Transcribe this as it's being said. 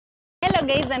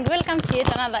Hello guys and welcome to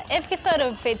yet another episode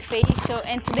of Faith Show,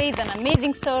 and today is an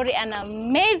amazing story, an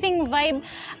amazing vibe,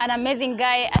 an amazing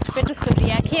guy. Atupetu story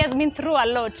yake. He has been through a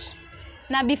lot.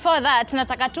 Na before that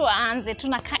nataka tu aanze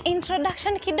tuna ka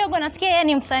introduction kidogo, nasikia yeye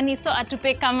ni msanii, so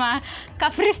atupe kama ka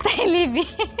freestyle hivi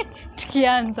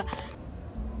tukianza.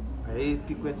 Rais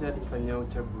Kikwete alifanya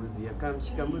uchaguzi,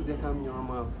 akamshika mbuzi akamnyoa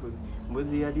mafu.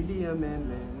 Mbuzi alilia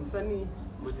meme, msanii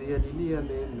mbuzi alilia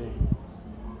meme.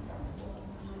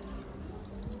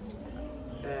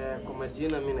 Kwa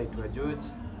majina mimi naitwa George.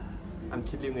 I'm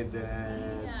chilling with the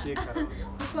chick.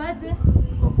 Kwaje?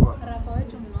 Kwa Rapa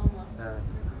wetu mnoma.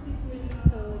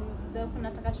 So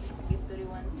nataka tutupige story 1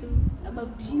 2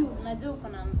 about you. Najua uko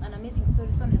na an amazing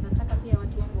story, so naweza taka pia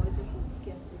watu wangu waweze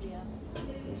kusikia story yako.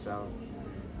 Sawa.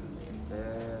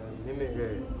 Mimi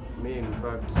in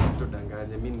fact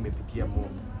sitodanganya, mimi nimepitia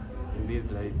mob in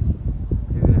this life.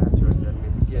 Sisi na chocha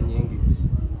nimepitia nyingi.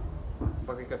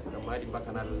 Mpaka ikafika mahali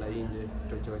mpaka nalala nje,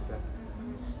 sitochocha.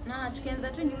 Na tukianza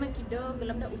tu nyuma kidogo,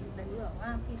 labda ulizaliwa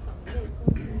wapi, familia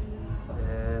ikoje?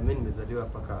 Mimi nimezaliwa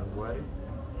hapa Kangware.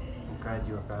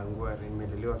 Mkaji wa Kangware,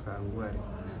 nimelelewa Kangware.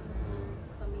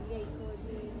 Familia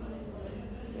ikoje?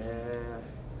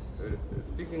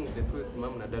 Speaking the truth,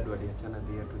 mom na dad waliachana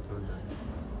the year 2000.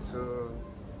 So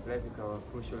life ikawa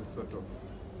crucial sort of.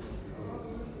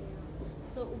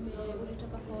 So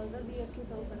ulitoka kwa wazazi hiyo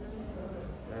 2000?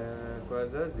 Kwa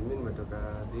wazazi mimi nimetoka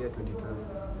the year 2012.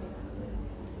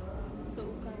 So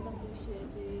ukaanza kuishi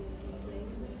aje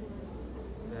life?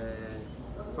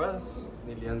 First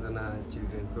nilianza na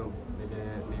children's home.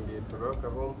 Nilitoroka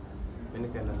home, mimi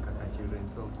nikaenda nikakaa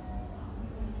children's home.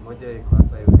 Moja iko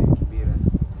hapa hivi Kibera.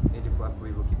 Nilikuwa hapo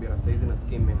hivyo Kibera. Sasa hizi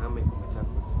nasikia imehama iko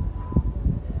Machakos.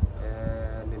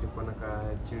 Nilikuwa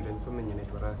nakaa children's home yenye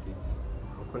inaitwa Rackets.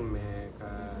 Huko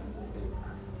nimekaa like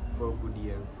 4 good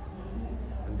years.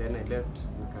 And then I left,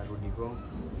 nikarudi home.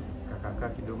 Kakakaa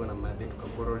kidogo na madhe,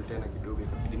 tukakorol tena kidogo,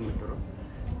 ikabidi nimetoroka.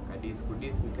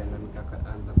 Kudis nikaenda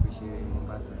nikaanza kuishi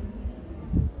Mombasa.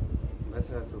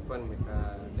 Mombasa so far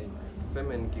nimekaa like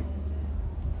tuseme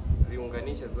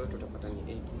nikiziunganisha zote utapata ni 8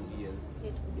 good years.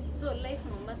 So life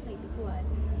Mombasa ilikuwa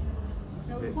aje?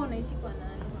 Na ulikuwa unaishi kwa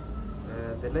nani?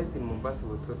 The life in Mombasa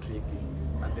was so tricky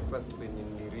at the first when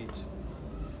you reach,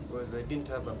 because I didn't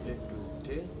have a place to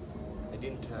stay. I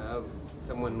didn't have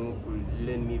someone who could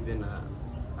lend me then a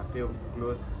pair of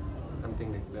clothes,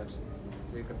 something like that.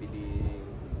 So ikabidi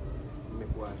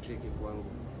imekuwa tricky kwangu.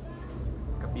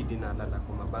 Ikabidi nalala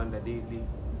kwa mabanda daily.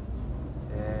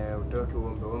 Utoke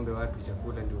uombe watu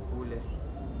chakula ndio kule.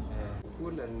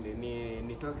 Kula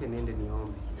nitoke niende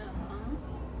niombe.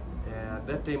 At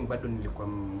that time bado nilikuwa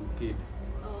mkid.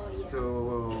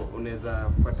 So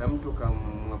unaweza pata mtu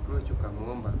kama approach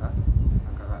ukamwomba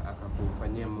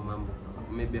akakufanyia mambo,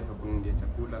 maybe akakununulia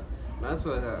chakula. Na hasa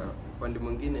upande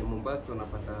mwingine Mombasa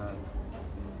unapata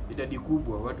idadi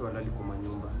kubwa watu walali kwa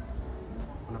manyumba.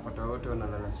 Unapata wote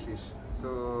wanalala street. So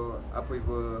hapo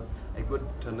hivyo I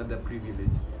got another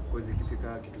privilege, because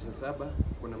ikifika kitu saa 7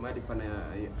 kuna mahali pana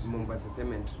Mombasa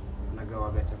Cement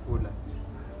nagawaga chakula.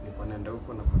 Nilikuwa naenda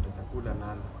huko nafuata chakula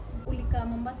nala. Ulikaa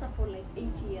Mombasa for like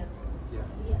 8 years.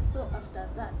 Yeah, so after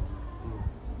that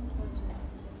what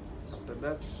next? After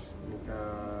that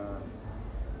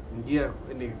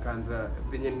nikaanza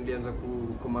venye nilianza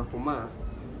kukoma,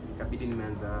 ikabidi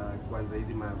nimeanza kuanza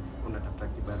hizi unatafuta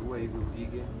kibarua hivi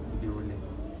upige ndio ule.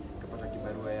 Nikapata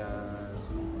kibarua ya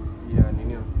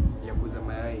nini ya kuuza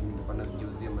mayai, nilikuwa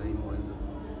najiuzia mayai mwanzo.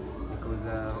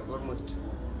 Nikauza almost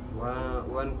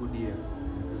one good year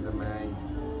kuuza mayai.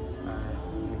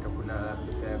 Nikakula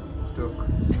pesa ya stock.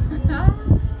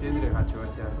 Siwezi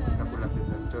nikachocha, nikakula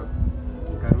pesa ya stock.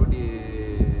 Nikarudi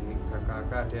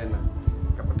nikakaa tena,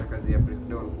 nikapata kazi ya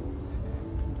breakdown.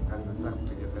 Nikaanza sasa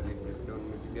kupiga kazi ya breakdown.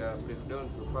 Nimepiga breakdown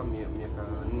so far miaka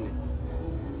 4.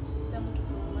 Tangu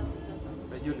tuko Mombasa sasa.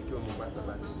 Najua nikiwa Mombasa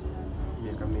bado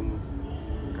miaka 4.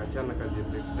 Nikaachana kazi ya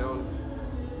breakdown.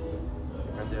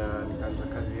 Nikaanza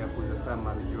kazi ya kuuza saa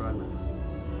marijuana.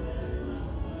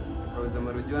 Nikauza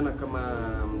marijuana kama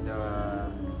muda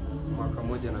mwaka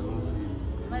 1.5 hivi.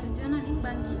 Marijuana ni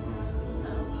bangi.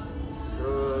 So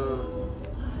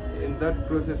in that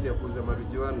process ya kuuza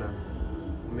marijuana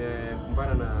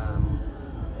nimekumbana na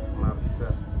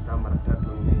maafisa kama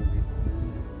 3 hivi.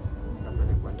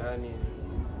 Nikapelekwa ndani,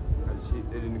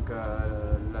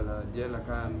 nikalala jela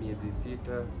kama miezi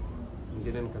 6,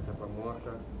 nyingine nikachapa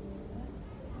mwaka.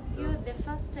 So the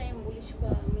first time ulishikwa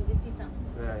miezi 6?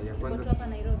 Ya kwanza hapa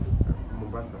Nairobi,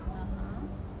 Mombasa.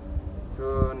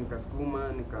 So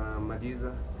nikasukuma,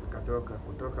 nikamaliza,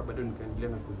 kutoka bado nikaendelea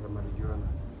na kuuza marijuana.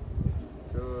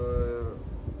 So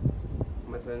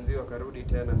masanzi wakarudi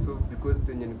tena, so because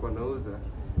penye nilikuwa nauza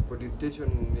police station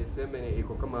niseme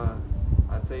iko kama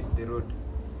outside the road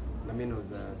na mimi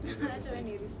nauza hata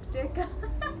ni risk taker.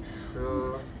 So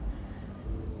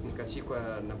nikashikwa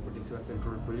na polisi wa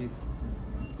Central Police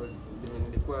because penye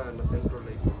nilikuwa na Central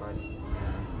iko mbali.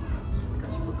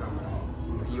 Nikashikwa kama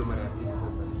hiyo mara ya pili.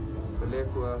 Sasa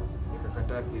pelekwa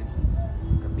nikakataa kesi,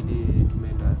 ikabidi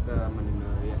tumeenda saa maneno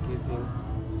ya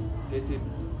kesi.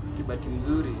 Kibati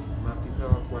mzuri maafisa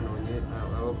hawakuwa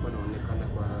wanaonekana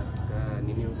kwa katika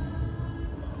nini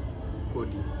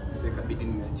koti, so ikabidi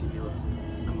nimeachiliwa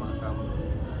na mahakama.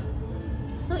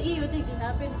 So hii yote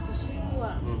ikihappen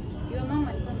ukishikwa, your mama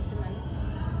alikuwa anasema nini?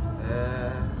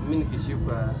 Mimi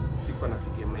nikishikwa sikuwa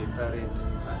napigia my parent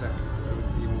hata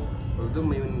simu, although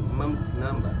my mom's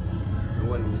number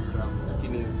huwa ni gram,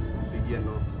 lakini kupigia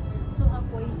no. So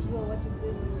hakuijua what is going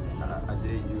on?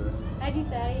 Hajaijua hadi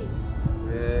saa hii.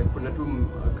 Kuna tu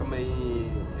kama hii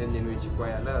yenye nimeshikwa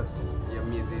ya last ya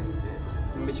miezi,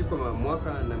 nimeshikwa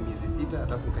mwaka na miezi 6,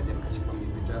 alafu nikaja nikashikwa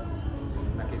miezi 3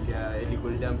 na kesi ya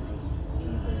illegal dumping.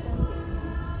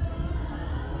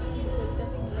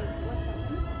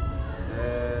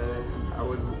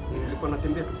 Nilikuwa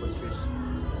natembea tu kwa street,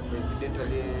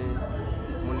 incidentally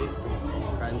municipal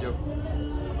kanjo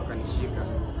wakanishika,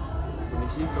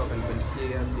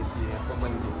 wakanibandikia kesi ya kwamba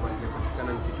nilikuwa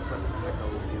nimepatikana nikitupa takataka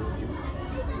ovyo.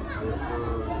 So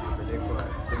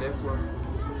pelekwa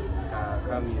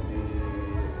kakaa miezi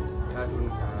 3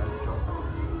 nikatoka.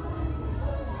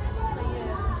 Sasa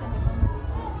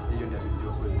hiyo ndio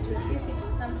ndio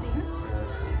something.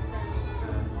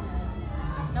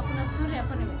 Na kuna story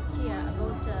hapo nimesikia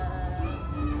about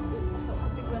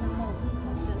kupigwa na mob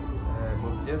justice.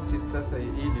 Mob justice sasa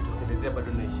hii ilitokelezea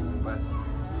bado naishi Mombasa.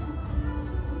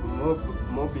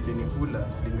 Mob ilinikula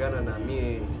lingana na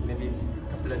mie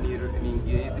kabla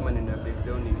niingie hizi maneno ya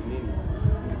breakdown ni nini,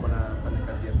 nilikuwa nafanya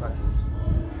kazi ya parking.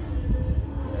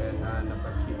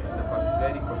 Na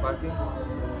gari kwa parking,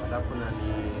 alafu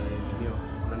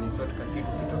na ni sort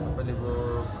kitu kutoka pale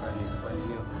kwa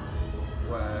ninio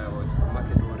wa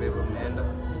supermarket wherever umeenda,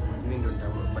 mimi ndo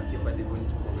nitabakia pale hivyo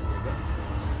nikiongeza.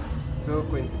 So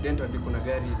coincidentally kuna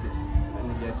gari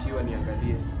niliachiwa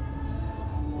niangalie.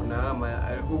 Kuna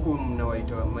huku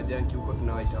mnawaita majanti, huko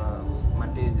tunawaita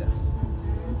mateja.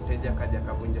 Mteja kaja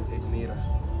kavunja side mirror.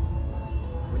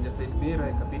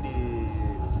 Ikabidi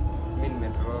mimi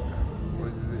nimetoroka.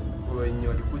 Wenye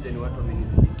walikuja ni watu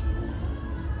wamenizidi nguvu.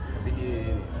 Ikabidi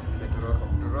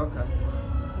nimetoroka.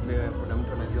 Kuna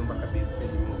mtu anajua mpaka base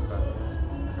page muka.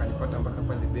 Akanipata mpaka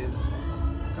pale base.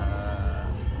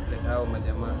 Akaleta hao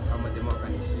majamaa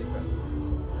wakanishika.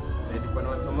 Na ilikuwa na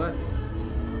Wasomali.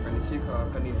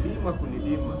 Wakanishika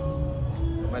kunilima.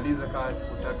 Maliza kama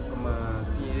siku 3 kama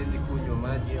siwezi kunywa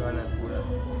maji wala kula.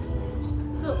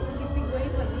 So ukipigwa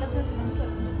hivyo labda kuna mtu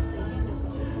anakusaidia ndio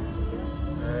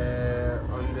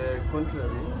on the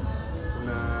contrary,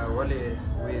 kuna wale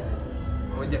wezi.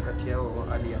 Moja kati yao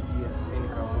aliapia, mimi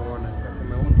nikamuona,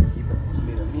 nikasema huyu ndiye kipa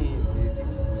Simira, mimi siwezi.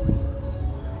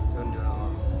 So ndio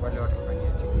wale watu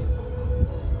wakaniachilia.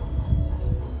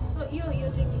 So hiyo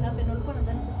yote ikihappen ulikuwa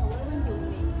nadhani sasa wewe ndio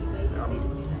umeiba ile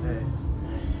Simira.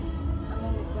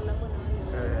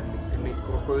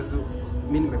 Because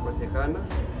mimi nimekosekana,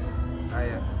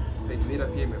 haya side mirror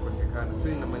pia imekosekana, so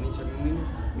inamaanisha nini?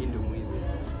 Mimi ndio mwizi.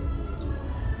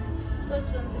 So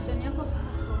transition yako sasa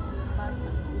from Mombasa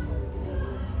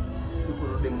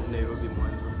sikurudi Nairobi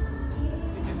mwanzo,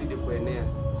 ilizidi kuenea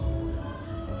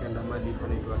nikaenda mali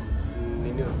panaitwa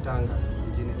nini Tanga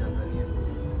mjini Tanzania.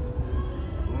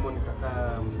 Humo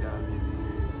nikakaa muda miezi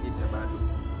 6 bado.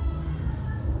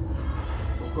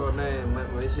 Huko naye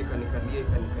maisha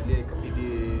kanikalia, ikabidi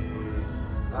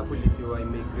hapo polisi wa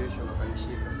immigration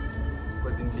wakanishika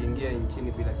kwa sababu niliingia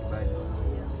nchini bila kibali.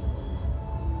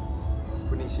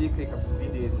 Kunishika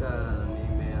ikabidi saa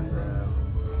nimeanza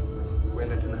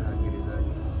kwenda tena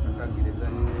gerezani. Nakaa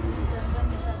gerezani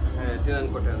Tanzania sasa. Tena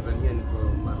niko Tanzania, niko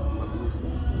mabusu.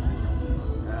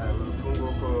 Mfungo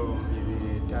huko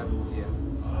miezi 3 pia.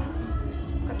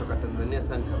 Katoka Tanzania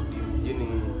sana nikarudi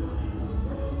mjini.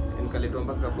 Nikaletwa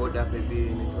mpaka boda hapa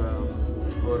hivi inaitwa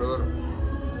Ororo.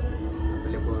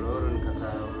 Nikapelekwa Ororo,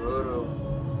 nikakaa Ororo.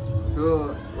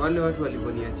 So wale watu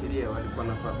waliponiachilia walikuwa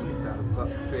nafaa kulipa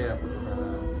fare kutoka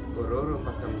Ororo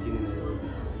mpaka mjini Nairobi,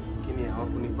 lakini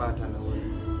hawakunipata na wale.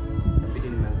 Inabidi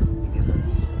nianze kupiga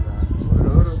kazi kutoka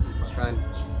Ororo mpakani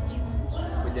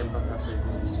kuja mpaka hapa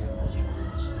hivi,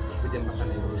 kuja mpaka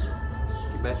Nairobi.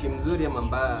 Kibati mzuri ama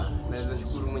mbaya, naweza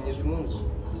shukuru Mwenyezi Mungu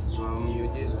kwa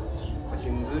miujiza. Bahati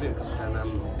mzuri nikapata na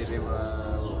dereva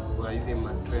wa hizi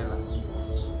matrela,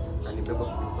 anibeba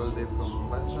all the way from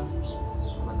Mombasa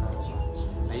mpaka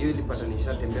Na hiyo ilipata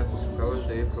nishatembea kutoka all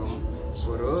the way from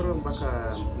Kororo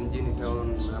mpaka mjini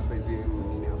town hapa hivi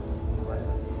Mombasa.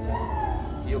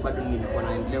 Hiyo bado nilikuwa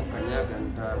naendelea kukanyaga,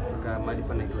 nikafika mahali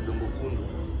panaitwa Dongo Kundu.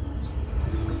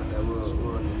 Nikapata huo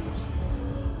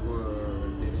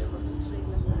dereva.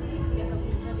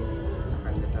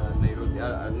 Akanileta Nairobi,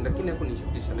 lakini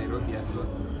hakunishukisha Nairobi haswa.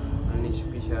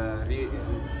 Alinishukisha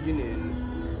sijui ni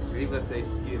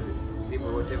Riverside, sijui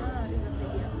River whatever.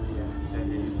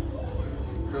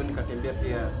 So nikatembea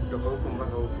pia kutoka huko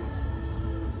mpaka huko.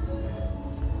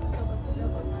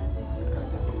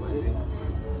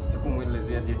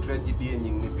 Sikumwelezea the tragedy yenye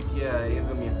nimepitia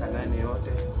hizo miaka 8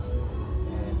 yote.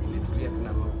 Nilitulia kuna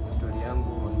story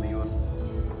yangu nimeiona.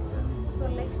 So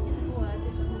life ilikuwa aje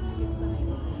tukifika sana?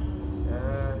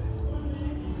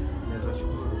 Naweza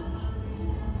shukuru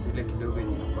ile kidogo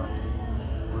yenye nilipata.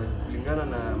 Kulingana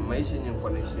na maisha yenye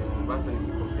nilikuwa naishi Mombasa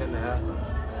nikikompare na hapa,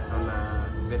 na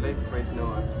the life right now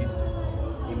at least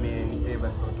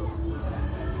imenifavor sort of.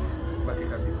 Baki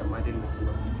kabisa madini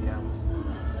nimefunga kazi yangu.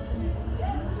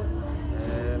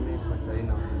 Mimi kwa sasa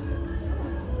ina uzoefu.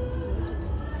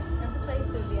 Na sasa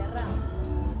historia ya rap.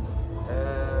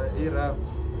 Hii rap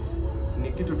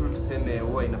ni kitu tu tuseme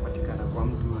huwa inapatikana kwa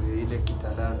mtu ile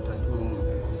kitalanta tu.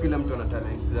 Kila mtu ana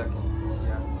talent zake.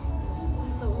 Yeah.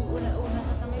 Sasa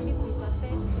unataka maybe ku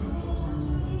perfect?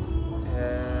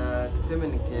 Tuseme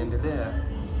nikiendelea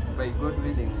by God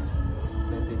willing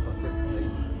naweza perfect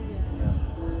zaidi. Yeah.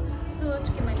 So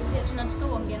tukimalizia tunataka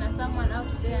uongee na someone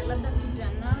out there, labda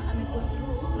kijana amekuwa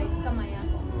through life kama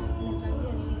yako. Unaweza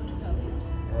ambia nini mtu kama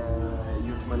wewe?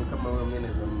 Youth man kama wewe, mimi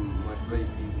naweza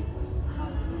advice hivi.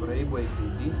 Karibu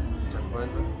ICD cha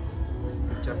kwanza.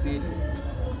 Cha pili,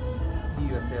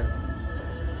 be yourself.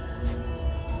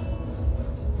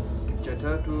 Cha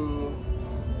tatu,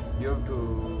 you have to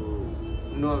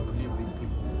know how to live with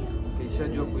people.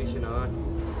 Ukishajua kuishi na watu,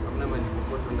 hamna mahali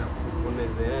popote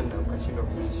unaweza enda ukashindwa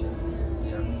kuishi.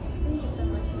 Yeah. Thank you so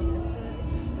much for your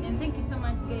story. And thank you so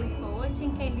much guys for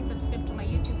watching. Kindly subscribe to my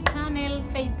YouTube channel,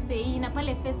 Faith Fei, na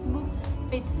pale Facebook,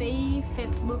 Faith Fei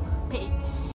Facebook page.